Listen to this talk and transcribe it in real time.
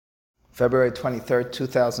February 23rd,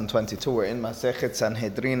 2022. We're in Masechet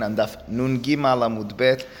Sanhedrin and Daf Nun Gimal Amud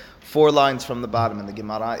Bet. 4 lines from the bottom, and the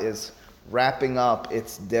Gemara is wrapping up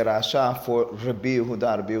its derasha for Rabbi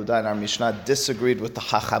Yehuda. Rabbi Yehuda in our Mishnah disagreed with the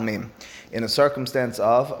Chachamim in a circumstance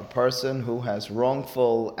of a person who has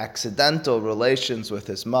wrongful, accidental relations with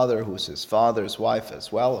his mother, who's his father's wife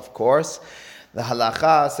as well, of course. The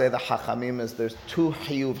halacha, say the Chachamim, is there's 2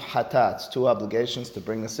 hiyuv hatats, 2 obligations to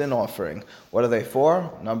bring a sin offering. What are they for?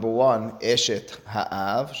 Number 1, eshet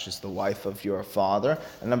ha'av, she's the wife of your father.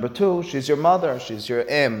 And number 2, she's your mother, she's your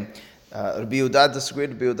im. Rabbi Yehuda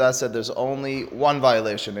disagreed. Rabbi Yehuda said there's only 1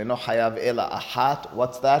 violation. Eno hayav ela ahat.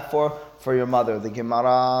 What's that for? For your mother. The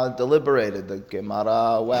Gemara deliberated. The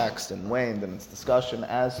Gemara waxed and waned in its discussion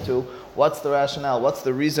as to what's the rationale, what's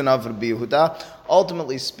the reason of Rabbi Yehuda.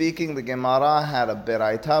 Ultimately speaking, the Gemara had a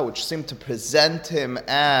beraita which seemed to present him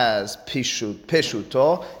as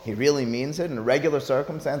pishuto. He really means it in a regular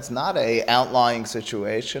circumstance, not a outlying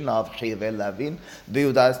situation of chive lavin. Rabbi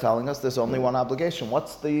Yehuda is telling us there's only 1 obligation.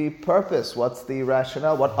 What's the purpose? What's the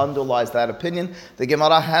rationale? What underlies that opinion? The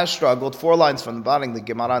Gemara has struggled. 4 lines from the bottom. The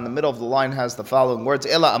Gemara in the middle of the line has the following words: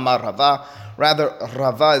 Ela amar Rava. Rather,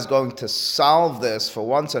 Rava is going to solve this for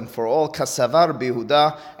once and for all. Kasavar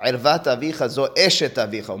bihuda irvat avicha zo eshet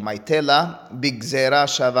avicha maitela bigzera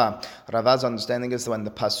shava. Rava's understanding is when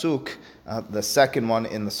the pasuk, the second one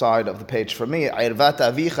in the side of the page for me, irvat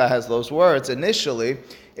avicha has those words. Initially,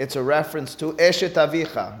 it's a reference to eshet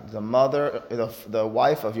avicha, the mother, the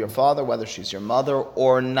wife of your father, whether she's your mother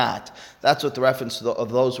or not. That's what the reference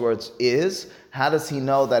of those words is. How does he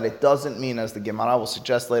know that it doesn't mean, as the Gemara will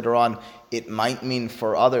suggest later on, it might mean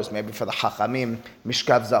for others, maybe for the Chachamim,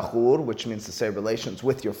 mishkav zachur, which means to say relations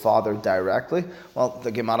with your father directly? Well,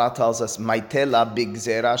 the Gemara tells us, maitela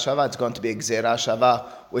bigzera shava, it's going to be gzera shava,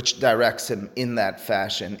 which directs him in that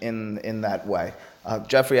fashion, in that way.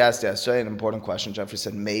 Jeffrey asked yesterday an important question. Jeffrey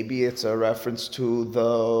said maybe it's a reference to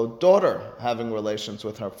the daughter having relations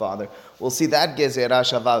with her father. We'll see that Gezerah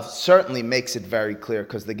Shava certainly makes it very clear,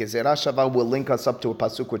 because the Gezerah Shava will link us up to a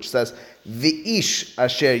pasuk which says V'ish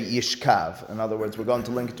asher yishkav. In other words, we're going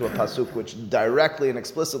to link it to a pasuk which directly and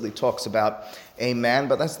explicitly talks about a man,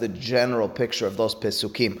 but that's the general picture of those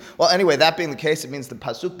pesukim. Well, anyway, that being the case, it means the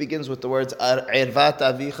pasuk begins with the words Irvat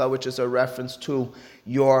Avicha, which is a reference to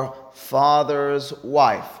your father's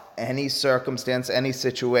wife. Any circumstance, any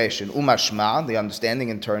situation. Umashma, the understanding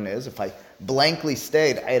in turn is, if I blankly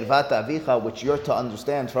state Irvat Avicha, which you're to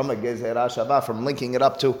understand from a Gezerah Shava, from linking it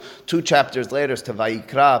up to 2 chapters later to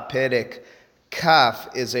Vayikra Perek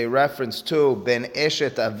Kaf, is a reference to Ben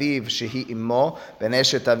Eshet Aviv Shehi Imo, Ben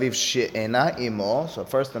Eshet Aviv She'ena Imo. So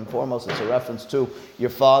first and foremost, it's a reference to your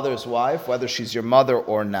father's wife, whether she's your mother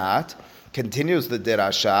or not. Continues the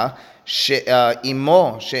Dirasha,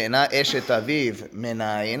 Imo She'ena Eshet Aviv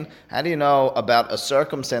Menayin. How do you know about a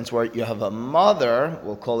circumstance where you have a mother,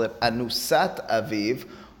 we'll call it Anusat Aviv,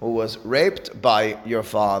 who was raped by your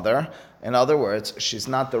father? In other words, she's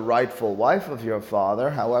not the rightful wife of your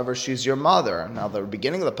father, however, she's your mother. Now, the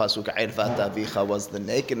beginning of the pasuk, Irvat Avicha, was the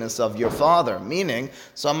nakedness of your father, meaning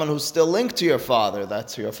someone who's still linked to your father,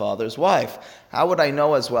 that's your father's wife. How would I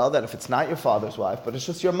know as well that if it's not your father's wife, but it's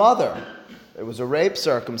just your mother? It was a rape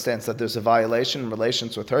circumstance, that there's a violation in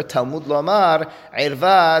relations with her. Talmud lomar,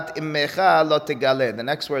 irvat immecha lo tegale. The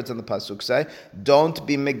next words in the pasuk say, don't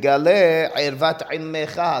be megale irvat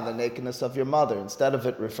immecha, the nakedness of your mother. Instead of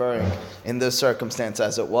it referring in this circumstance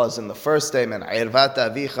as it was in the first statement, irvat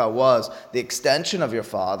avicha was the extension of your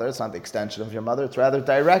father. It's not the extension of your mother, it's rather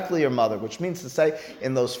directly your mother, which means to say,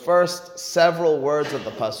 in those first several words of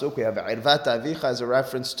the pasuk, we have irvat avicha as a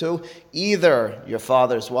reference to either your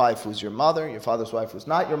father's wife, who's your mother, your father's wife who's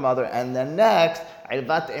not your mother, and then next,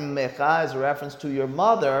 Irvat Emmecha is a reference to your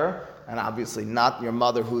mother, and obviously not your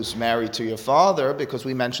mother who's married to your father, because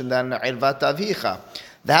we mentioned that in Irvat Avicha.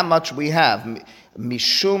 That much we have.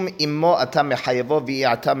 Mishum immo ata mechayevo vi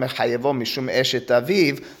ata mechayevo mishum eshet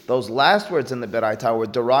aviv. Those last words in the Beraita were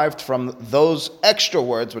derived from those extra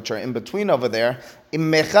words which are in between over there.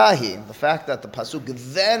 Immechahi, the fact that the pasuk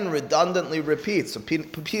then redundantly repeats, so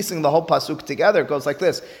piecing the whole pasuk together, goes like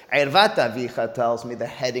this. Irvat avicha tells me the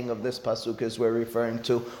heading of this pasuk is we're referring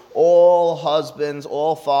to all husbands,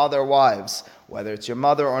 all father wives, whether it's your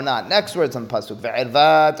mother or not. Next words on the pasuk,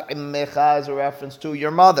 ve'irvat immecha, is a reference to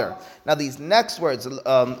your mother. Now these next words,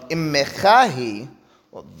 immechahi,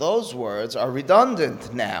 well, those words are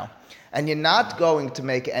redundant now. And you're not going to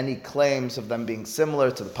make any claims of them being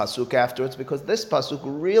similar to the pasuk afterwards, because this pasuk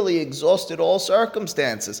really exhausted all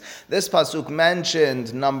circumstances. This pasuk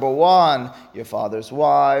mentioned, number one, your father's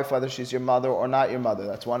wife, whether she's your mother or not your mother.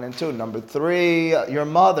 That's 1 and 2. Number 3, your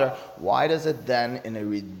mother. Why does it then, in a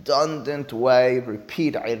redundant way,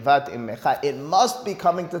 repeat irvat immecha? It must be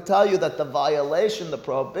coming to tell you that the violation, the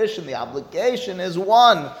prohibition, the obligation is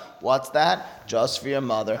one. What's that? Just for your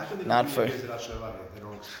mother, not for...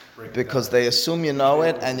 Because they assume you know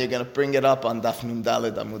it, and you're going to bring it up on Daf Nun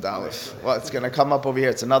Daled Amud Aleph. Well, it's going to come up over here.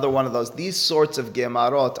 It's another one of those. These sorts of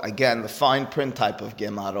gemarot, again, the fine print type of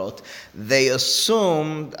gemarot, they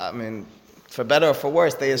assume, for better or for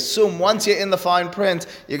worse, they assume once you're in the fine print,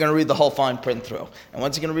 you're going to read the whole fine print through. And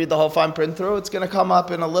once you're going to read the whole fine print through, it's going to come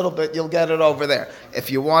up in a little bit, you'll get it over there.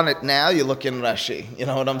 If you want it now, you look in Rashi. You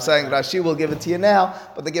know what I'm saying? Rashi will give it to you now,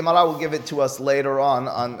 but the Gemara will give it to us later on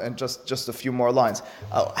and just a few more lines.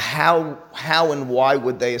 How and why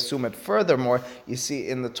would they assume it? Furthermore, you see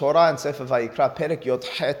in the Torah and Sefer Vayikra, Perek Yod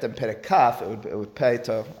Het and Perek Kaf, it would pay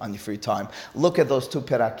to, on your free time, look at those two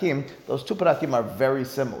Perakim. Those two Perakim are very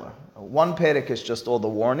similar. One perek is just all the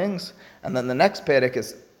warnings, and then the next perek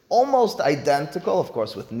is almost identical, of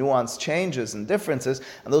course, with nuanced changes and differences,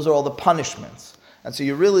 and those are all the punishments. And so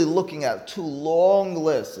you're really looking at two long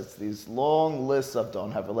lists. It's these long lists of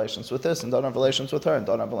don't have relations with this, and don't have relations with her, and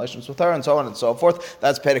don't have relations with her, and so on and so forth.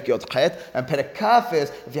 That's Perek Yod Chet. And Perek Kaf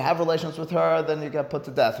is, if you have relations with her, then you get put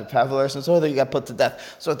to death. If you have relations with her, then you get put to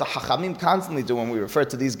death. So what the Hachamim constantly do when we refer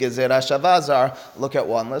to these Gezerah Shavazar, look at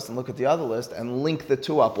one list and look at the other list, and link the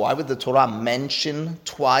two up. Why would the Torah mention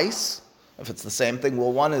twice? If it's the same thing,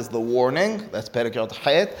 well, one is the warning, that's Perek Yod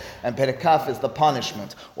Chet, and Perek Kaf is the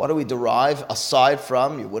punishment. What do we derive aside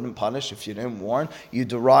from, you wouldn't punish if you didn't warn, you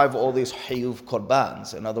derive all these Hayuv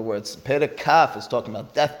Korbans. In other words, Perek Kaf is talking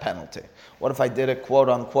about death penalty. What if I did it, quote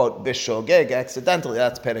unquote, bishogeg, accidentally?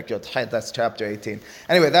 That's Perek Yod Chet, that's chapter 18.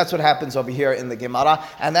 Anyway, that's what happens over here in the Gemara,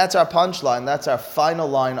 and that's our punchline, that's our final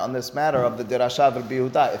line on this matter of the Dirashav Rabbi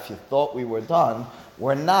Yehuda. If you thought we were done,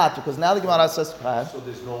 we're not, because now the Gemara says... So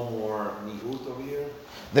there's no more mi'ut over here?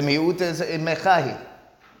 The mi'ut is in mechahi.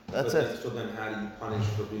 That's it. So then how do you punish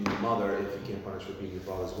for being your mother if you can't punish for being your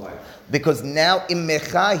father's wife? Because now in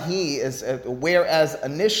mechahi is, whereas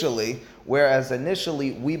initially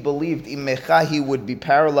we believed in mechahi would be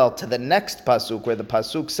parallel to the next pasuk, where the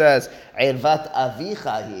pasuk says, Ervat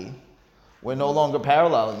avichahi. We're no longer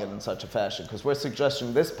paralleling it in such a fashion, because we're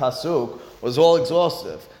suggesting this pasuk was all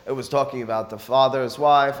exhaustive. It was talking about the father's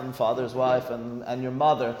wife and your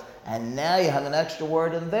mother. And now you have an extra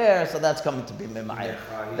word in there, so that's coming to be mimayir.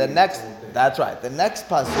 That's right. The next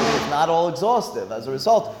pasuk is not all exhaustive. As a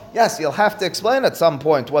result, yes, you'll have to explain at some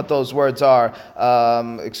point what those words are.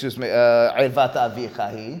 Irvat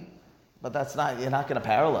avichahi. But that's not, you're not going to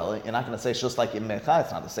parallel it. You're not going to say it's just like Immecha.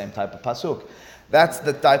 It's not the same type of pasuk. That's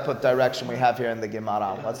the type of direction we have here in the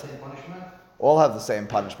Gemara. What's the same punishment? All have the same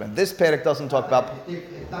punishment. This perek doesn't talk about...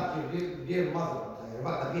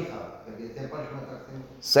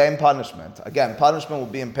 Same punishment. Again, punishment will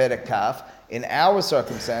be in Perek Kaf. In our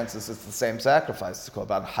circumstances, it's the same sacrifice. It's called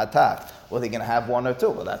about hatat. Well, they're going to have one or two.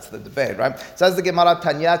 Well, that's the debate, right? Says the Gemara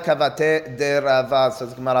Tanya kavate de Rava. Says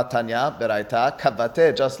the Gemara Tanya beraita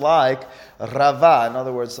kavate, just like Rava. In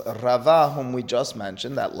other words, Rava, whom we just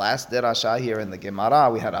mentioned, that last derasha here in the Gemara,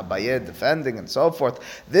 we had Abaye defending and so forth.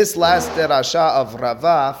 This last derasha of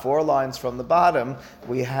Rava, 4 lines from the bottom,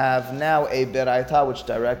 we have now a beraita which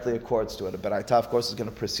directly accords to it. A beraita, of course, is going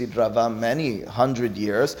to precede Rava many hundred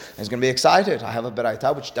years. And he's going to be excited. I have a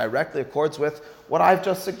beraita which directly accords with what I've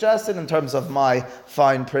just suggested in terms of my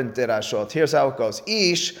fine print derashot. Here's how it goes.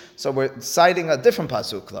 Ish, so we're citing a different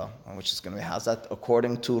pasuk though, which is going to be, how's that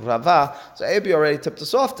according to Rava? So Abi already tipped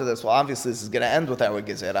us off to this. Well, obviously this is going to end with our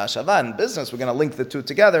Gezerah Shava. In business, we're going to link the two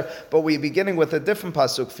together, but we're beginning with a different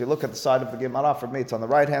pasuk. If you look at the side of the Gemara, for me, it's on the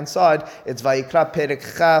right-hand side. It's Vayikra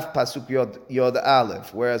Perek Chaf, pasuk Yod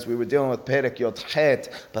Aleph. Whereas we were dealing with Perek Yod Het,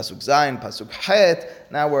 pasuk Zayin, pasuk Het.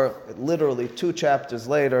 Now we're literally 2 chapters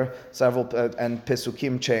later, several, and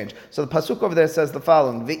Pesukim change. So the pasuk over there says the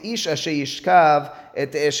following: V'ish asher yishkav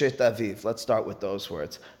et eshet aviv. Let's start with those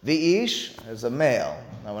words. V'ish is a male.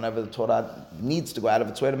 Now, whenever the Torah needs to go out of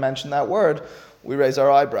its way to mention that word, we raise our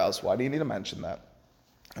eyebrows. Why do you need to mention that?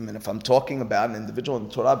 I mean, if I'm talking about an individual in the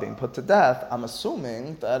Torah being put to death, I'm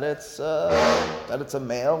assuming that it's a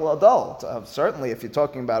male adult. Certainly, if you're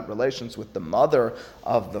talking about relations with the mother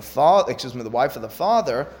of the father, the wife of the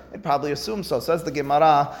father, it probably assumes so. Says the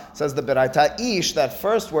Gemara, says the Beraita Ish, that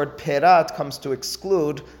first word Perat comes to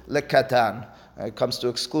exclude lekatan. It comes to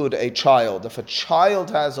exclude a child. If a child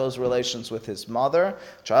has those relations with his mother,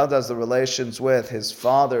 child has the relations with his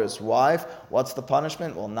father's wife, what's the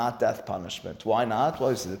punishment? Well, not death punishment. Why not?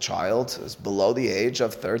 Well, the child is below the age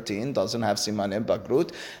of 13, doesn't have simanim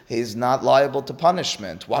bagrut. He's not liable to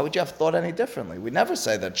punishment. Why would you have thought any differently? We never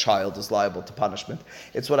say that child is liable to punishment.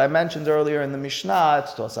 It's what I mentioned earlier in the Mishnah.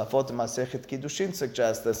 Tosafot Masechet Kiddushin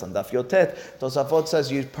suggests this on Daf Yotet. Tosafot says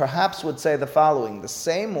you perhaps would say the following: the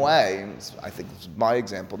same way, I think it's my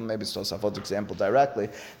example, maybe it's Tosafot's example directly,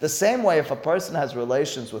 the same way if a person has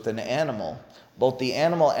relations with an animal, both the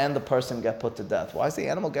animal and the person get put to death. Why is the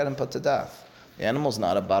animal getting put to death? The animal's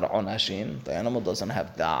not a bar onashin. The animal doesn't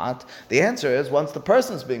have da'at. The answer is once the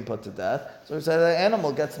person's being put to death, so we say the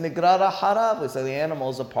animal gets nigrara harav. We say the animal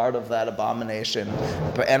is a part of that abomination.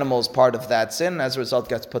 The animal is part of that sin, and as a result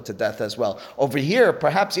gets put to death as well. Over here,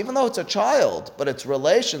 perhaps even though it's a child, but it's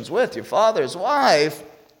relations with your father's wife,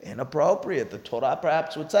 inappropriate. The Torah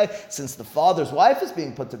perhaps would say, since the father's wife is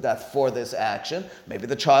being put to death for this action, maybe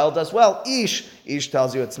the child as well. Ish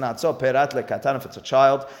tells you it's not so. Perat lekatan, if it's a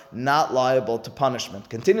child, not liable to punishment.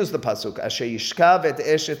 Continues the pasuk. Asher yishkav et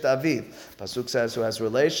eshet aviv. Pasuk says who has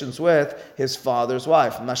relations with his father's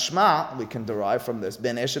wife. Mashma, we can derive from this.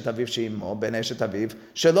 Ben eshet aviv she'imo, ben eshet aviv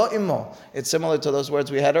shelo imo. It's similar to those words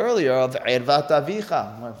we had earlier of ervat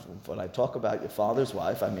avicha. When I talk about your father's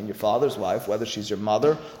wife, I mean your father's wife, whether she's your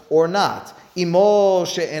mother or not. Imo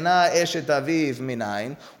she'ena eshet aviv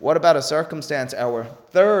minayin. What about a circumstance, our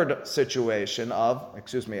third situation of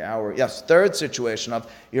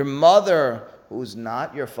your mother who's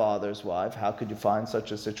not your father's wife? How could you find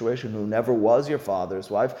such a situation who never was your father's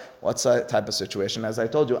wife? What's that type of situation? As I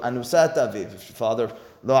told you, anusat aviv. If your father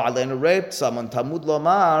lo aleinu raped someone, Talmud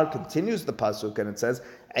lomar continues the pasuk and it says,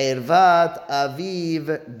 Ervat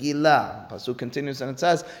aviv gila. Pasuk continues and it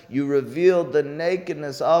says, you revealed the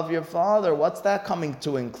nakedness of your father. What's that coming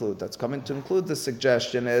to include? That's coming to include, the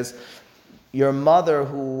suggestion is, your mother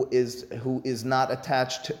who is not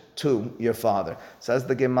attached to your father. Says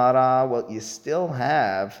the Gemara, well, you still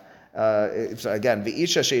have, again,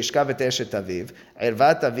 v'isha sheishkav et eshet aviv,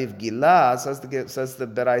 ervat aviv gila, says the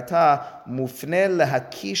Beraita, mufne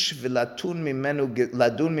lehakish v'ladun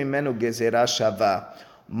mimenu gezerah shava.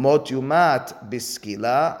 Mot yumat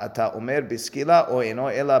biskila, ata omer biskila, o eno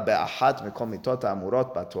ela be'ahat mikol mitot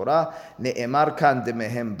ha'amurot b'Torah, ne'emar kan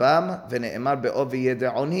demehem bam, ve'ne'emar be'ovi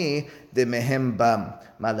yede'oni demehem bam.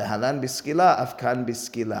 Ma lehalan biskila, afkan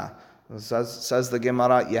biskila. Says the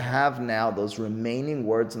Gemara, you have now those remaining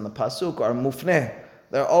words in the pasuk are mufneh.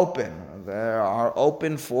 They're open. They are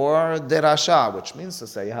open for derasha, which means to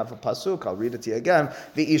say you have a pasuk. I'll read it to you again.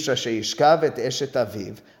 V'isha sheishkav et eshet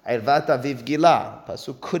aviv, ervat aviv gila.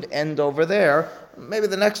 Pasuk could end over there. Maybe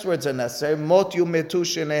the next words are necessary. Mot yumetu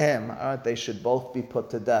shenehem. All right, they should both be put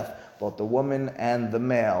to death, both the woman and the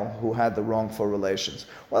male who had the wrongful relations.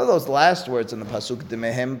 What are those last words in the pasuk?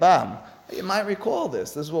 Demehem bam. You might recall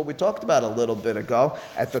this. This is what we talked about a little bit ago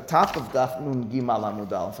at the top of Daf Nun Gimal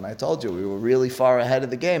Amud Aleph. And I told you we were really far ahead of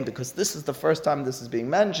the game because this is the first time this is being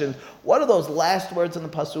mentioned. What are those last words in the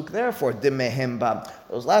pasuk there for? Demehem bam.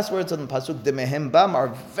 Those last words in the pasuk, Demehem bam, are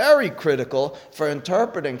very critical for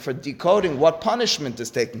interpreting, for decoding what punishment is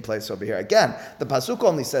taking place over here. Again, the pasuk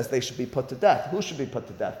only says they should be put to death. Who should be put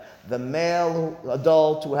to death? The male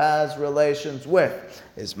adult who has relations with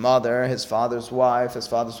his mother, his father's wife,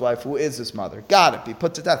 who is his mother. Got it, be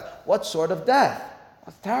put to death. What sort of death?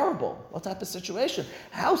 That's terrible. What type of situation?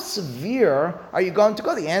 How severe are you going to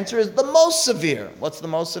go? The answer is the most severe. What's the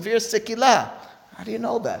most severe? Sikilah. How do you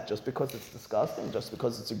know that? Just because it's disgusting? Just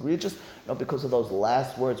because it's egregious? No, because of those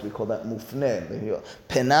last words. We call that mufneh.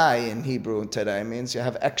 Penai in Hebrew today means you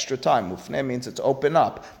have extra time. Mufneh means it's open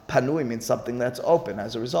up. Panui means something that's open.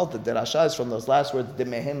 As a result, the derasha is from those last words.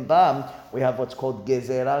 Demehim bam. We have what's called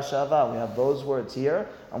gezerah shava. We have those words here,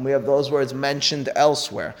 and we have those words mentioned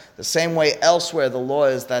elsewhere. The same way elsewhere, the law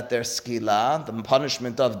is that their skila, the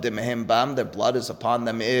punishment of demehim bam, their blood is upon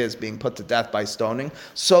them, is being put to death by stoning.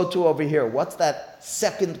 So too over here. What's that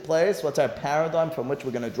second place? What's our paradigm from which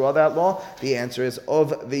we're going to draw that law? The answer is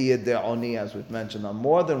of v'yede'oni, as we've mentioned on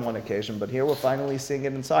more than one occasion, but here we're finally seeing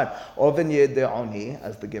it inside. Of v'yede'oni,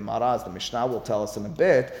 as the Gemara, as the Mishnah will tell us in a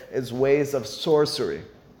bit, is ways of sorcery.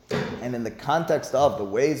 And in the context of the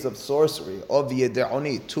ways of sorcery, of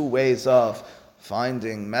yede'oni, two ways of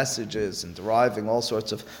finding messages and deriving all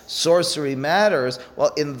sorts of sorcery matters,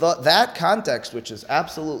 well, in that context, which is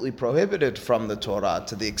absolutely prohibited from the Torah,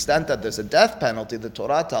 to the extent that there's a death penalty, the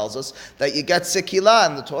Torah tells us that you get sikila,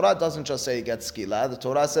 and the Torah doesn't just say you get skila, the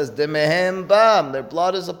Torah says, demehem bam, their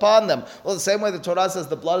blood is upon them. Well, the same way the Torah says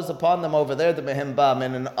the blood is upon them over there, demehem bam,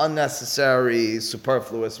 in an unnecessary,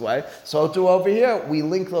 superfluous way, so too over here, we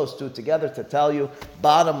link those two together to tell you,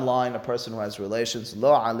 bottom line, a person who has relations,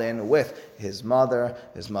 lo aleinu, with his mother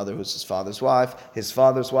who's his father's wife, the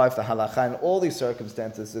halacha, in all these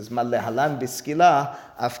circumstances is malehalan biskila,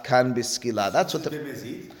 afkan biskila. That's what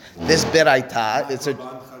this beraita,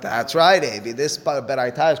 that's right, Avi. This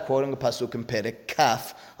beraita is quoting a pasuk in Perek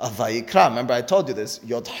Kaf of Vayikra. Remember I told you this,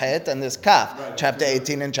 Yod Het and this Kaf, right, chapter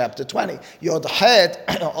 18 and chapter 20. Yod Het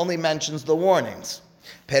only mentions the warnings.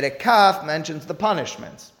 Perek Kaf mentions the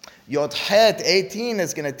punishments. Yod Het 18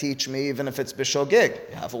 is going to teach me, even if it's b'shogig,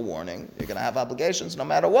 you have a warning, you're going to have obligations no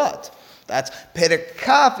matter what. That's Perek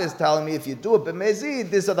Kaf is telling me if you do it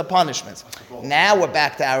b'mezid, these are the punishments. Now we're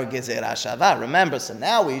back to our Gezerah Shavah. Remember, so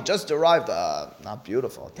now we just derived a, not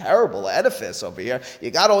beautiful, terrible edifice over here.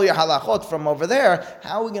 You got all your halachot from over there.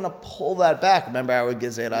 How are we going to pull that back? Remember our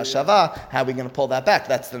Gezerah Shavah. How are we going to pull that back?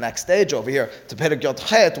 That's the next stage over here. To Perek Yod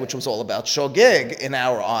Het, which was all about shogig in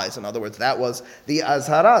our eyes. In other words, that was the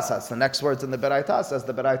azharas. That's the next words in the Beraita. Says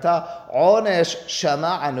the Beraita, Onesh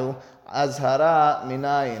shama'anu azhara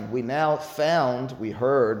minayin. We now found, we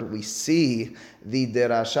heard, we see the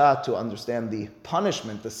derasha to understand the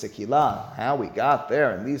punishment, the sikilah, how we got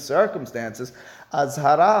there in these circumstances.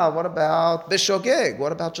 Azhara, what about bishogeg?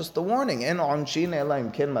 What about just the warning? In onshin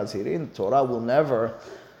elaim kin mazhirin, Torah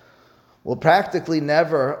will practically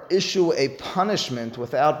never issue a punishment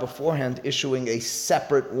without beforehand issuing a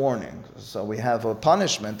separate warning. So we have a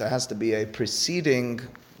punishment, there has to be a preceding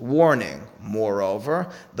warning.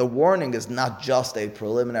 Moreover, the warning is not just a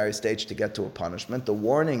preliminary stage to get to a punishment. The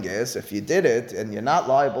warning is, if you did it and you're not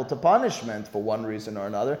liable to punishment for one reason or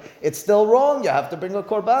another, it's still wrong. You have to bring a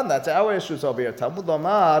korban. That's our issues over here. Talmud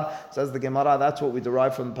Omar, says the Gemara, that's what we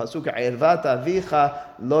derive from the pasuk, Irvat avicha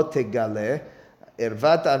lo tegale.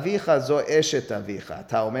 Irvat avicha zo eshet avicha.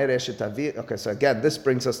 Ta'omer eshet avicha. Okay, so again, this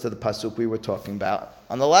brings us to the pasuk we were talking about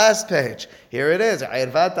on the last page. Here it is.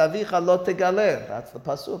 Irvat avicha lo tegaleh. That's the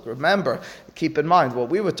pasuk. Remember, keep in mind, what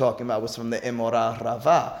we were talking about was from the Emora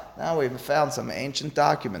Rava. Now we've found some ancient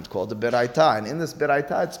document called the Beraita, and in this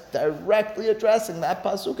Beraita, it's directly addressing that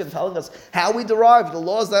pasuk and telling us how we derive the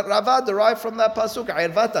laws that Rava derived from that pasuk.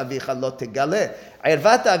 Irvat avicha lo tegaleh.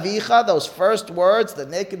 Irvat avicha, those first words, the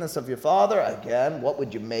nakedness of your father, again, what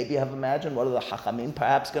would you maybe have imagined? What are the Hachamim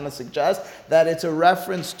perhaps going to suggest? That it's a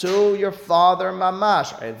reference to your father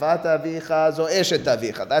mamash. Irvat avicha zo eshet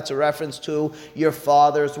avicha. That's a reference to your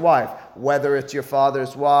father's wife. Whether it's your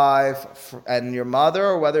father's wife and your mother,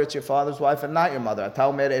 or whether it's your father's wife and not your mother.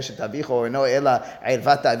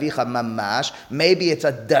 Maybe it's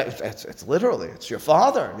literally, it's your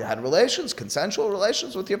father. You had relations, consensual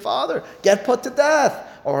relations with your father. Get put to death.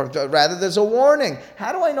 Or rather, there's a warning.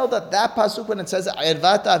 How do I know that pasuk, when it says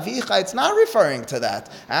Irvat avicha, it's not referring to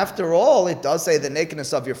that? After all, it does say the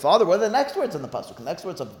nakedness of your father. What are the next words in the pasuk? The next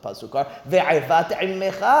words of the pasuk are Ve'irvat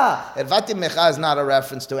immecha. Irvat immecha is not a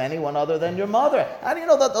reference to anyone other than your mother. How do you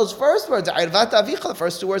know that those first words, Irvat avicha, the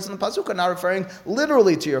first two words in the pasuk, are not referring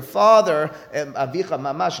literally to your father? Avicha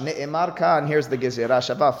mamash ne'emar kan. Here's the Gezerah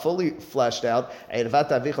Shavah fully fleshed out. Irvat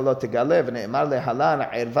avicha lo tegalev ne'emar lehalan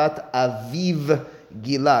Irvat aviv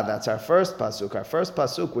Gila. That's our first pasuk. Our first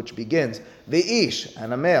pasuk, which begins Ve'ish,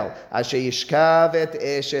 and a male, Asher yishkav et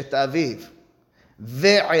eshet aviv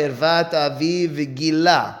ve'irvat aviv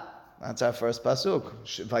Gila. That's our first pasuk.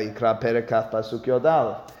 Vayikra Perek Kaf pasuk Yod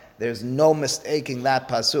Aleph. There's no mistaking that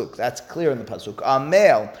pasuk. That's clear in the pasuk. A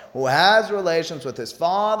male who has relations with his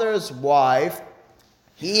father's wife,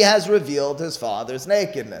 he has revealed his father's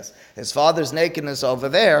nakedness. His father's nakedness over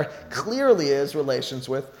there clearly is relations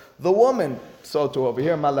with the woman. So to over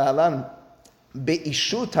here, Malahalan,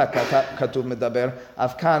 Be'ishut HaKatuv Medaber,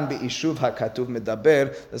 Avkan Be'ishuv HaKatuv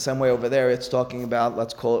Medaber. The same way over there, it's talking about,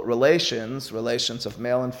 let's call it relations of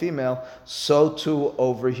male and female. So too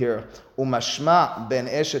over here. Umashma ben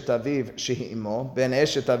eshet aviv shehi imo, ben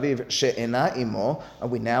eshet aviv she'ena imo.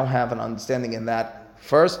 And we now have an understanding in that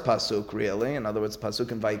first pasuk, really, in other words,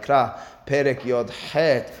 pasuk in Vayikra, Perek Yod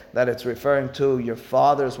Het, that it's referring to your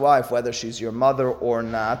father's wife, whether she's your mother or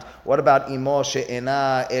not. What about Imo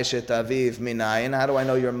she'ena eshet aviv minayin? How do I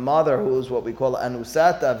know your mother, who's what we call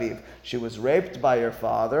anusat aviv? She was raped by your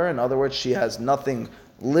father. In other words, she has nothing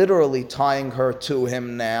literally tying her to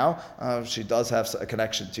him now. She does have a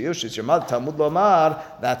connection to you. She's your mother. Talmud lomar,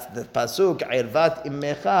 that's the pasuk. Irvat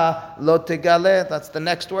immecha lo tegale. That's the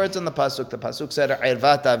next words in the pasuk. The pasuk said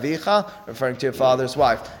irvat avicha, referring to your father's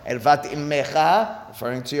wife. Irvat immecha,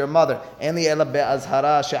 referring to your mother. And the ela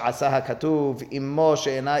be'azhara she'asaha katuv immo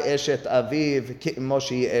she'ena eshet aviv ki immo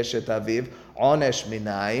she'i eshet aviv. Onesh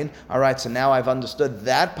minayin. All right, so now I've understood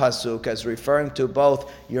that pasuk as referring to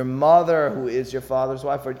both your mother, who is your father's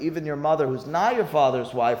wife, or even your mother, who's not your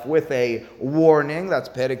father's wife, with a warning. That's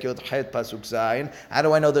Perek Yod Het pasuk Zayin. How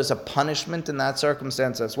do I know there's a punishment in that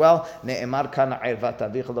circumstance as well? Ne'emar kana irvat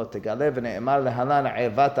avicha lo tegale, v'ne'emar lehalan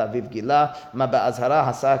irvat aviv gila, ma ba'azhara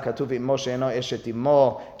hasa katuv immo she'eno eshet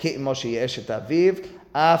immo ki immo she'i eshet aviv.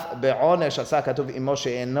 Af be'onesh asa katuv imo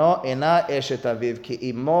she'eno ena eshet aviv ki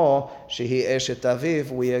imo shehi eshet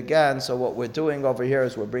aviv. We again, so what we're doing over here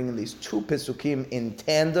is we're bringing these two pisukim in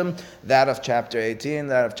tandem, that of chapter 18,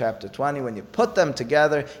 that of chapter 20. When you put them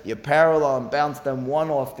together, you parallel and bounce them one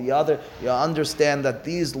off the other, you understand that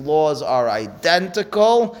these laws are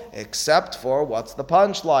identical, except for what's the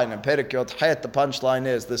punchline. In Perek Yod Het, the punchline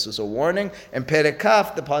is this is a warning. In Perek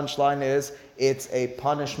Kaf, the punchline is it's a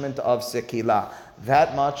punishment of sekilah.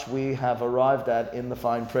 That much we have arrived at in the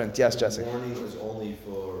fine print. Yes, Jesse? The warning is only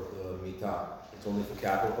for mitah. It's only for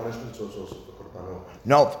capital punishment, so it's also for korbanot.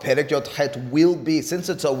 No, Perek Yod Het will be, since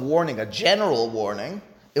it's a warning, a general warning,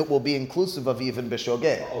 it will be inclusive of even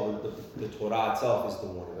b'shogeg. Oh, the Torah itself is the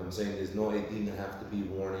warning. I'm saying there's no edim that have to be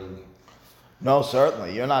warning. No,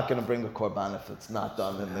 certainly. You're not going to bring a korban if it's not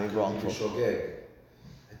done in the wrongful. B'shogeg.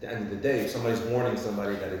 At the end of the day, if somebody's warning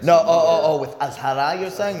somebody that it's... No, with azhara you're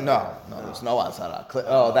saying? No, there's no azhara.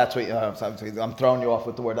 Oh, that's what I'm throwing you off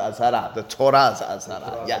with the word azhara. The Torah's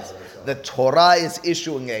azhara, yes. The Torah is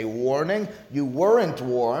issuing a warning. You weren't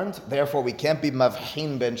warned, therefore we can't be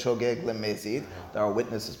mavhin ben shogeg lemezid. There are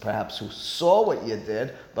witnesses perhaps who saw what you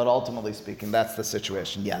did, but ultimately speaking, that's the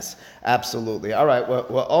situation. Yes, absolutely. All right,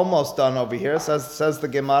 we're almost done over here. Says the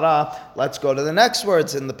Gemara. Let's go to the next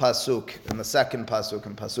words in the pasuk, in the second pasuk,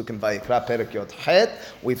 in pasuk in Vayikra Perek Yod Het.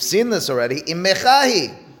 We've seen this already.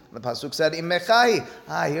 Imechahi. The pasuk said Imechahi.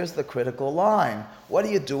 Here's the critical line. What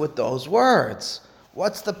do you do with those words?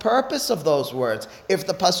 What's the purpose of those words? If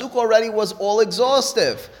the pasuk already was all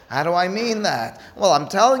exhaustive, how do I mean that? Well, I'm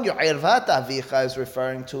telling you, Irvat Avicha is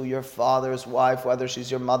referring to your father's wife, whether she's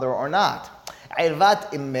your mother or not.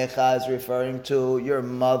 Irvat Immecha is referring to your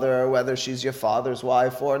mother, whether she's your father's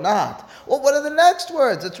wife or not. Well, what are the next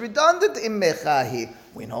words? It's redundant, Immechahi.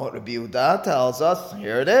 We know what Rabbi Yehuda tells us.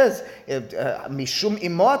 Here it is. Mishum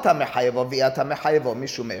imota mechayevo viata mechayevo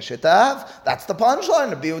mishum eshetav. That's the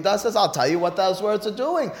punchline. Rabbi Yehuda says, I'll tell you what those words are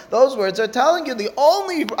doing. Those words are telling you the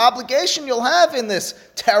only obligation you'll have in this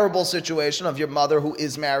terrible situation of your mother who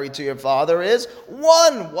is married to your father is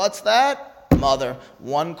one. What's that? Mother.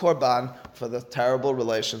 One korban for the terrible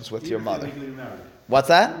relations with your mother. What's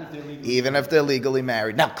that? Even if they're legally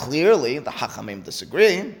married. Now, clearly, the Hachamim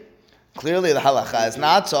disagree. Clearly, the halacha is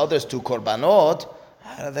not so. There's two korbanot.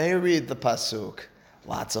 How do they read the pasuk?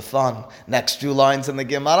 Lots of fun. Next few lines in the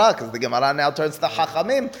Gemara, because the Gemara now turns to the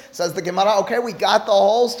Chachamim. Says the Gemara, okay, we got the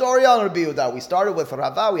whole story on Rabbi Yehuda. We started with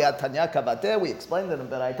Rava, we had Tanya Kavateh, we explained it in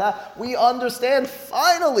Beraita. We understand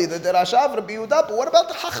finally the Derasha of Rabbi Yehuda, but what about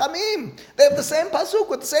the Chachamim? They have the same pasuk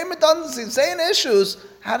with the same redundancies, same issues.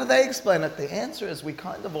 How do they explain it? The answer is we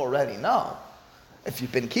kind of already know. If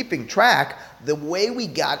you've been keeping track, the way we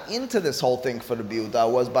got into this whole thing for Rabbi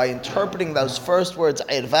Yehuda was by interpreting those first words,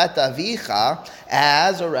 Irvat Avicha,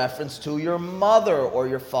 as a reference to your mother or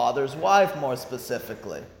your father's wife, more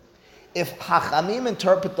specifically. If Hachamim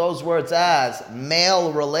interpret those words as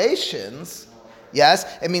male relations, yes,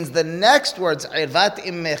 it means the next words, Irvat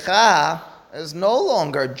Immecha, is no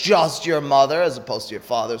longer just your mother as opposed to your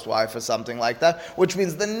father's wife or something like that, which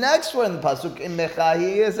means the next one in the pasuk,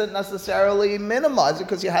 Immechahi, isn't necessarily minimized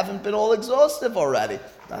because you haven't been all exhaustive already.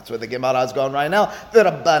 That's where the Gemara is going right now. The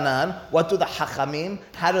Rabbanan, what do the Hachamim,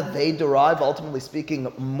 how do they derive, ultimately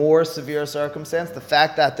speaking, more severe circumstance? The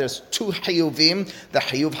fact that there's two Hiyuvim, the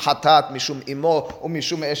Hiyuv Hatat, Mishum Imo, or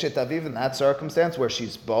Mishum Eshet Aviv, in that circumstance where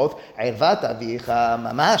she's both, Irvat Avicha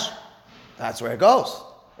Mamash. That's where it goes.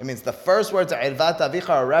 It means the first words of Irvat Avicha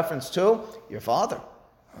are a reference to your father.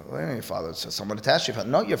 What do you mean your father? So someone attached to your father.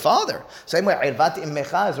 No, your father. Same way, Irvat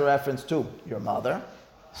Immecha is a reference to your mother.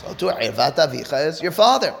 So too, Irvat Avicha is your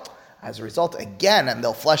father. As a result, again, and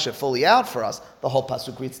they'll flesh it fully out for us, the whole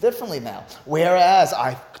pasuk reads differently now. Whereas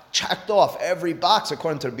I've checked off every box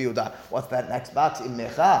according to Rabbi Yehuda. What's that next box?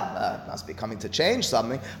 Immecha. Must be coming to change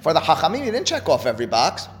something. For the Hachamim, you didn't check off every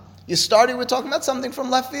box. You started with talking about something from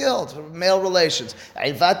left field, male relations.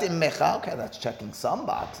 Ivat immecha, okay, that's checking some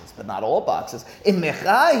boxes, but not all boxes.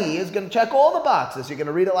 Immecha, he is going to check all the boxes. You're going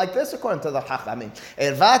to read it like this according to the Chachamim.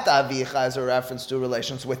 Ivat avicha is a reference to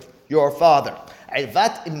relations with your father.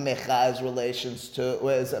 Ivat immecha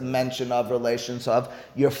is a mention of relations of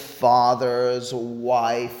your father's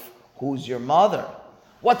wife, who's your mother.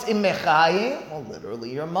 What's immecha? Well,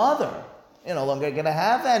 literally your mother. You're no longer going to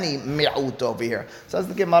have any mi'ut over here. Says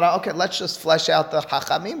the Gemara, okay, let's just flesh out the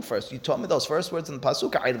Chachamim first. You told me those first words in the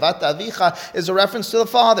Pasuk. Irvat avicha is a reference to the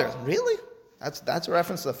father. Really? That's a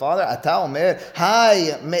reference to the father? Ata omer,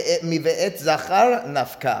 hay mive'et zachar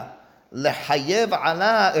nafka. Lehayev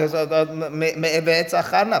ala mive'et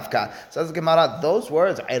zachar nafka. Says the Gemara, those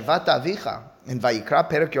words, Irvat avicha, in Vayikra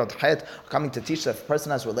Perek Yod Het, are coming to teach that if a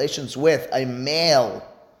person has relations with a male,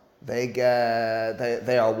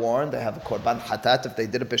 they are warned. They have a korban hatat if they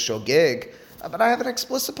did a b'shogeg. But I have an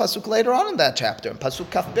explicit pasuk later on in that chapter, in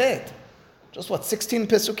pasuk kaf bet. Just 16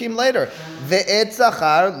 pasukim later. Ve'et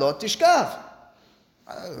zachar lo tishkav.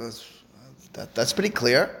 That's pretty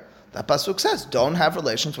clear. That pasuk says, don't have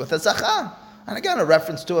relations with a zachar. And again, a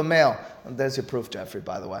reference to a male. And there's your proof, Jeffrey,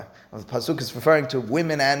 by the way. The pasuk is referring to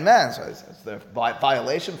women and men. So is there a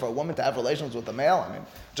violation for a woman to have relations with a male? I mean,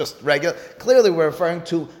 just regular. Clearly, we're referring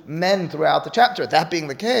to men throughout the chapter. That being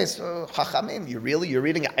the case, Chachamim, you're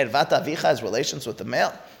reading Irvat Avicha as relations with the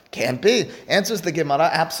male? Can't be. Answers the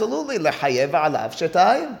Gemara, absolutely. Lehayev alav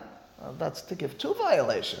shetayim. That's to give 2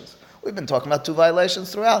 violations. We've been talking about 2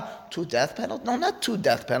 violations throughout. 2 death penalties? No, not 2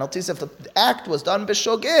 death penalties. If the act was done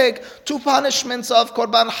b'shogeg, 2 punishments of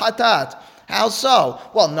korban hatat. How so?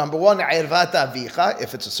 Well, number 1, irvat avicha,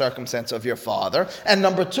 if it's a circumstance of your father. And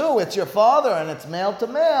number 2, it's your father and it's male to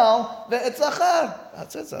male. Ve'et zachar.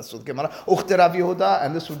 That's it. That's what Gemara. Uchte Rav Yehuda,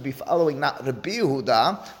 and this would be following not Rabbi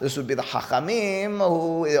Yehuda. This would be the Chachamim,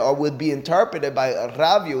 or would be interpreted by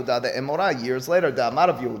Rav Yehuda, the Emorah, years later. The Amar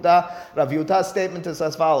of Yehuda. Rav Yehuda's statement is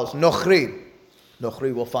as follows: Nochri.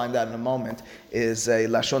 Nochri, we'll find out in a moment, is a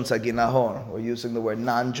Lashon Saginahor. We're using the word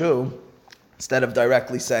non-Jew instead of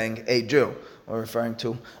directly saying a Jew. We're referring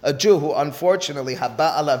to a Jew who unfortunately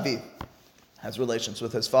haba alavi, has relations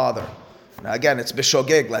with his father. Now again, it's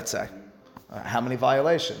b'shogeg, let's say. How many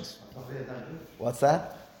violations? What's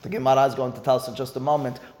that? The Gemara is going to tell us in just a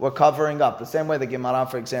moment. We're covering up. The same way the Gemara,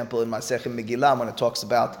 for example, in Masechet Megillah, when it talks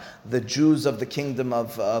about the Jews of the kingdom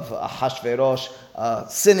of Ahashverosh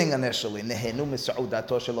sinning initially. Nehenu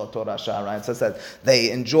mis'udato shelo torasha, right? It says that they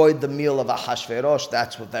enjoyed the meal of Ahashverosh.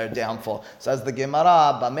 That's what their downfall. Says the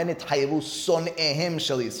Gemara, Bamenit hayevu son'ehim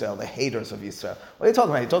shel Yisrael, the haters of Yisrael. What are you talking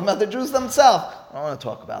about? You're talking about the Jews themselves. I don't want to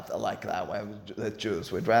talk about it like that way, the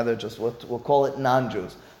Jews. We'd rather just, we'll call it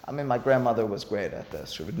non-Jews. I mean, my grandmother was great at this.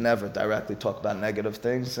 She would never directly talk about negative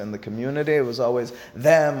things in the community. It was always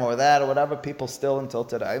them or that or whatever. People still, until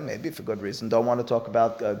today, maybe for good reason, don't want to talk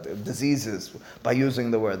about diseases by using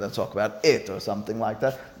the word. They'll talk about it or something like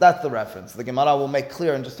that. That's the reference. The Gemara will make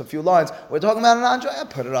clear in just a few lines. We're talking about an Andrew.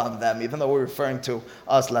 Put it on them, even though we're referring to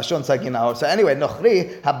us, Lashon Saginahor. So anyway,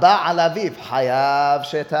 Nochri, haba alaviv, hayav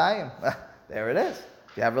shetayim. There it is.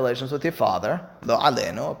 If you have relations with your father, lo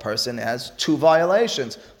alenu, a person has 2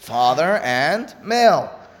 violations, father and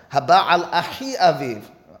male. Haba al ahi aviv,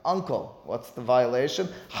 uncle. What's the violation?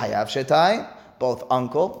 Hayav shetai, both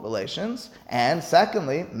uncle relations, and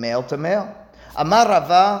secondly, male to male. Amar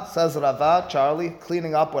Rava, says Rava, Charlie,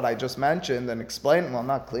 cleaning up what I just mentioned and explaining, well,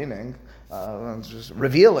 not cleaning, just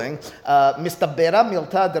revealing, Mr. Bera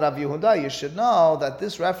Milta de Rav Yehuda, you should know that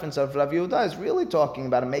this reference of Rav Yehuda is really talking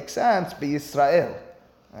about, it makes sense, be Israel.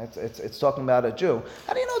 It's talking about a Jew.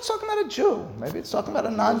 How do you know it's talking about a Jew? Maybe it's talking about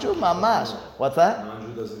a non-Jew, mamash. What's that?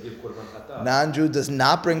 Non-Jew doesn't give korban hatat. Non-Jew does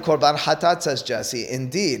not bring korban hatat, says Jesse.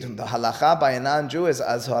 Indeed, the halacha by a non-Jew is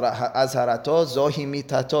azharato zohi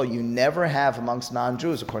mitato. You never have amongst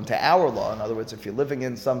non-Jews, according to our law. In other words, if you're living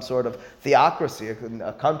in some sort of theocracy,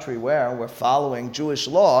 a country where we're following Jewish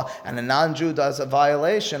law, and a non-Jew does a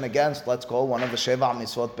violation against, let's call one of the Sheva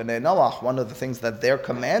Mitzvot B'nai Noach, one of the things that they're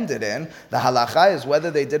commanded in, the halacha is whether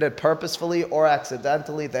they did it purposefully or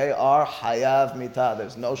accidentally, they are hayav mita.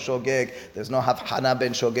 There's no shogeg, there's no havhana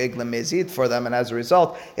ben shogeg lemezid for them, and as a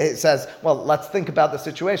result, it says, well, let's think about the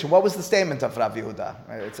situation. What was the statement of Rav Yehuda?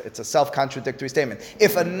 It's a self-contradictory statement.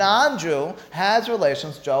 If a non-Jew has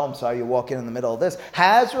relations, Joe, I'm sorry you walk in the middle of this,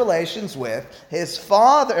 has relations with his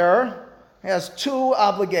father, he has 2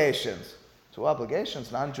 obligations. 2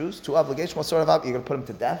 obligations, non-Jews, 2 obligations. What sort of you're going to put him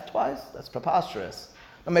to death twice? That's preposterous.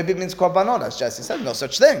 Or maybe it means korbanot, as Jesse said, no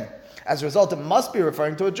such thing. As a result, it must be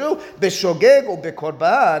referring to a Jew. B'shogeg or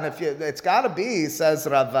b'korban. It's got to be, says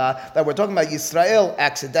Rava, that we're talking about Yisrael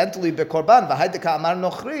accidentally b'korban. V'haydeka amar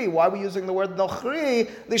nochri. Why are we using the word nochri?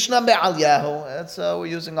 Lishna be'alyahu. So we're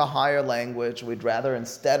using a higher language. We'd rather,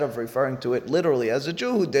 instead of referring to it literally as a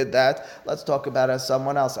Jew who did that, let's talk about it as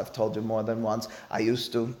someone else. I've told you more than once. I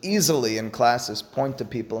used to easily in classes point to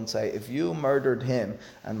people and say, if you murdered him,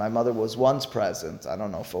 and my mother was once present, I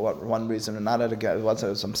don't know for what one reason or not, it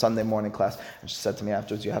was some Sunday morning class, and she said to me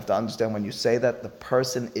afterwards, you have to understand when you say that, the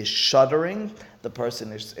person is shuddering, the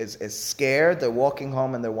person is scared, they're walking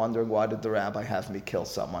home and they're wondering, why did the rabbi have me kill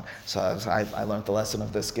someone? So I learned the lesson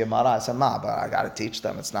of this Gemara. I said, Ma, but I got to teach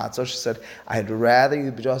them. It's not so. She said, I'd rather you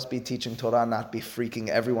just be teaching Torah, not be freaking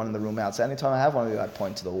everyone in the room out. So anytime I have one of you, I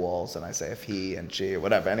point to the walls and I say, if he and she or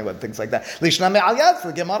whatever, anyone, things like that. Lishna me'al,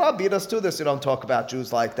 the Gemara beat us to this. You don't talk about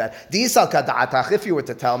Jews like that. If you were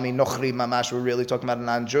to tell me, Nochri Mamash, we're really talking about a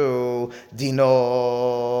non-Jew,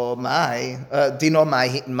 Dino Mai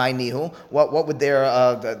Nihu, what would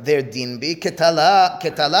their din be?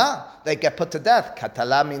 Ketala. They get put to death.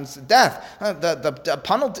 Katala means death.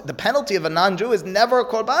 The penalty of a non-Jew is never a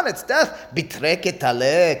korban, it's death. Bitre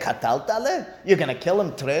ketale, kataltale. You're going to kill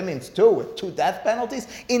him, tre means two, with two death penalties.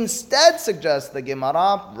 Instead, suggests the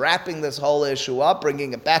Gemara, wrapping this whole issue up,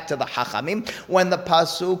 bringing it back to the Hachamim, when the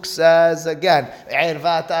Pasuk says again,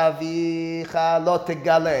 Ervat avicha lo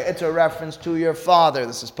tegale. It's a reference to your father.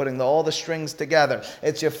 This is putting all the strings together.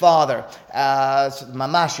 It's your father.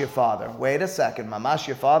 Mamash your father. Wait a second. Mamash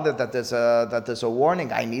your father, that there's a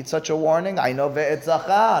warning. I need such a warning. I know ve'et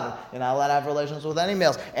zachar. You're not allowed to have relations with any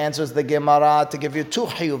males. Answers the Gemara to give you two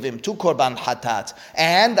chiyuvim, two korban hatat.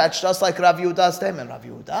 And that's just like Rav Yehuda's statement. Rav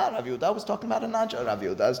Yehuda was talking about a non-Jew. Rav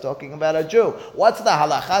Yehuda is talking about a Jew. What's the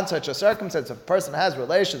halacha in such a circumstance? If a person has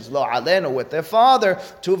relations, lo alenu, with their father,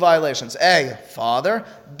 two violations. A, father.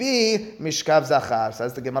 B, mishkav zachar.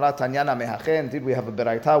 Says the Gemara, Tanyana mehache. Indeed, we have a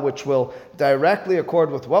beraita which will directly accord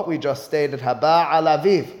with what we just stated. Haba al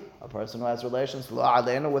aviv. A person who has relations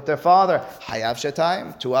with their father. Hayav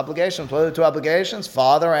shetayim. Two obligations. What are the two obligations?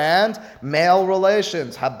 Father and male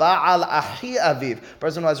relations. Haba'al ahi aviv.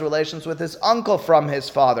 Person who has relations with his uncle from his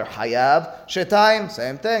father. Hayav shetayim.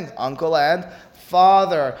 Same thing. Uncle and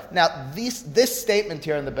father. Now, this statement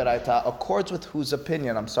here in the Beraita accords with whose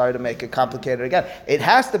opinion? I'm sorry to make it complicated again. It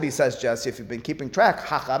has to be, says Jesse, if you've been keeping track,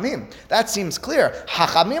 Hachamim. That seems clear.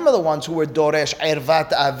 Hachamim are the ones who were Doresh Ervat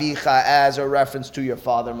Avicha as a reference to your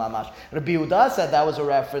father, Mamash. Rabbi Yehuda said that was a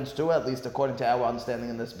reference to, at least according to our understanding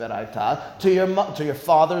in this Beraita, to your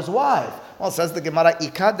father's wife. Well, it says the Gemara,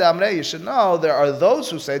 Ikad Amre, you should know, there are those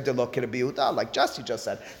who say, de lo ki Rabbi Yehuda, like Jesse just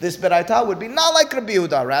said. This Beraita would be not like Rabbi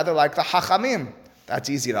Yehuda, rather like the Hachamim. That's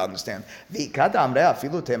easy to understand. And there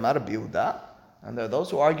are those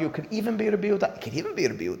who argue it could even be Rabbi Yehuda. It could even be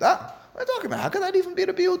Rabbi Yehuda. What are you talking about? How could that even be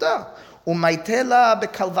Rabbi Yehuda?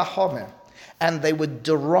 And they would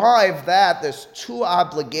derive that there's two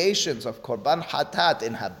obligations of Korban Hatat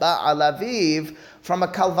in Haba al Aviv from a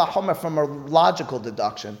Kal Vachomer, from a logical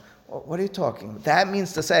deduction. What are you talking about? That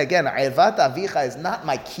means to say, again, Ervat Avicha is not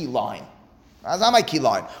my key line. That's not my key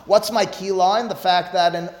line. What's my key line? The fact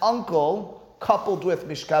that an uncle coupled with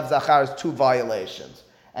Mishkav Zachar is two violations.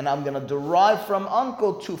 And I'm going to derive from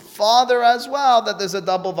uncle to father as well that there's a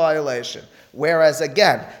double violation. Whereas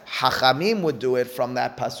again, Hachamim would do it from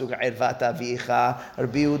that Pasuk Ervat Avicha.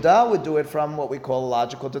 Rabbi Yehuda would do it from what we call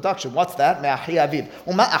logical deduction. What's that? Me'achi aviv.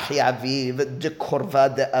 Uma achi aviv de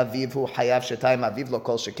korva de aviv hu hayav shetayim aviv lo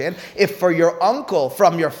kol sheken. If for your uncle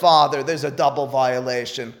from your father there's a double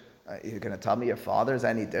violation, you're going to tell me your father's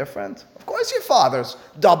any different? Of course your father's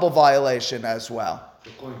double violation as well.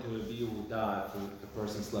 According to Rabbi Yehuda, if the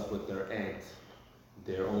person slept with their aunt,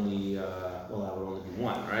 they're only, that would only be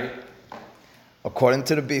one, right? According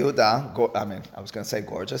to the Yehuda, I was going to say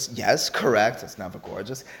gorgeous. Yes, correct. It's never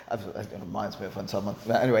gorgeous. It reminds me of when someone...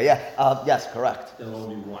 Anyway, yes, correct. There'll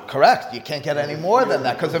only be one. Correct. You can't get any more than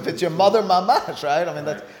that, because if it's your mother, mamash, right?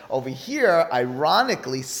 That's over here,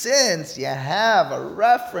 ironically, since you have a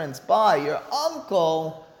reference by your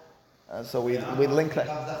uncle, so we link that.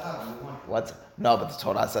 What? No, but the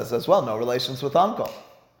Torah says as well, no relations with uncle.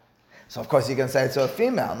 So of course you can say it's a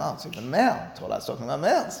female. No, it's even male. Torah's talking about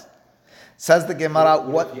males. Says the Gemara,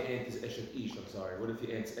 what if your aunt is Eshet Ish? I'm sorry. What if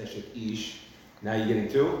your aunt's Eshet Ish? Now you're getting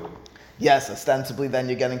two? Yes, ostensibly then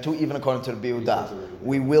you're getting two, even according to the Biuda.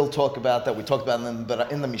 We will talk about that. We talked about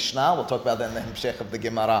it in the Mishnah. We'll talk about that in the Hemshech of the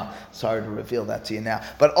Gemara. Sorry to reveal that to you now.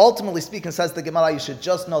 But ultimately speaking, says the Gemara, you should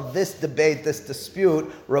just know this debate, this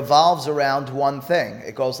dispute revolves around one thing.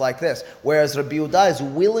 It goes like this. Whereas Rabbi Yehuda is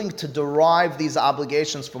willing to derive these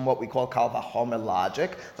obligations from what we call Kal Vachomer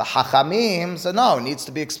logic, the Chachamim say no, it needs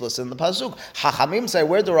to be explicit in the Pasuk. Chachamim say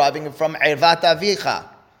we're deriving it from Ervat Avicha.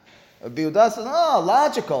 Biuda says,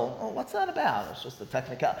 logical. Oh, what's that about? It's just a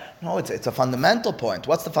technical. No, it's a fundamental point.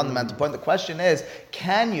 What's the fundamental point? The question is,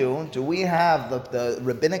 do we have the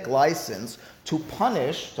rabbinic license to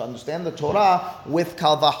punish, to understand the Torah with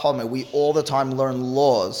Kal Vachomer? We all the time learn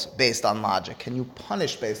laws based on logic. Can you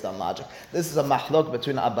punish based on logic? This is a mahlok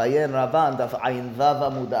between Abaye and Rava and Daf Ayin Vav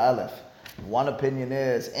Amud Aleph. One opinion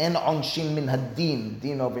is en onshin min hadin.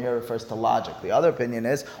 Din over here refers to logic. The other opinion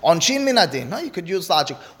is onshin min hadin. No, you could use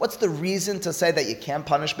logic. What's the reason to say that you can't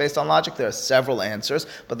punish based on logic? There are several answers,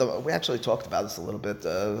 but we actually talked about this a little bit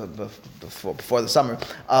before the summer.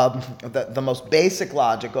 The most basic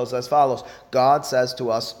logic goes as follows: God says to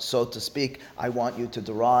us, so to speak, I want you to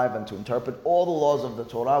derive and to interpret all the laws of the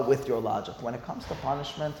Torah with your logic. When it comes to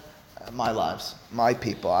punishment, my lives, my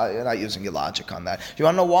people. You're not using your logic on that. You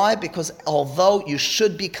want to know why? Because although you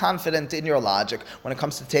should be confident in your logic, when it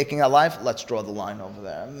comes to taking a life, let's draw the line over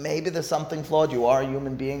there. Maybe there's something flawed. You are a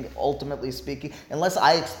human being, ultimately speaking. Unless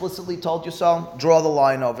I explicitly told you so, draw the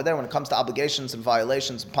line over there when it comes to obligations and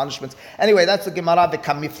violations and punishments. Anyway, that's the Gemara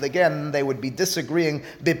V'kamiflegen. They would be disagreeing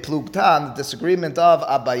Biplugta, the disagreement of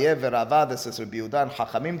Abaye v'Rava. This is Rabbi Yehuda and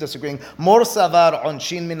Chachamim disagreeing. Mor savar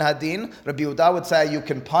onshin min hadin. Rabbi Yehuda would say you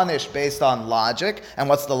can punish based on logic. And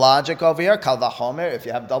what's the logic over here? Kal vachomer, if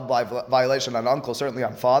you have double violation on uncle, certainly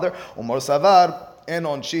on father. Umor savar en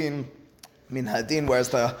onshin min hadin, whereas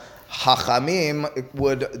the Chachamim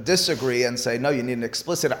would disagree and say, no, you need an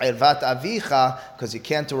explicit Ervat Avicha because you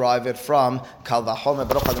can't derive it from Kal vachomer.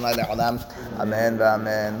 Baruch Adonai le'olam. Amen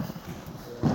v'amen.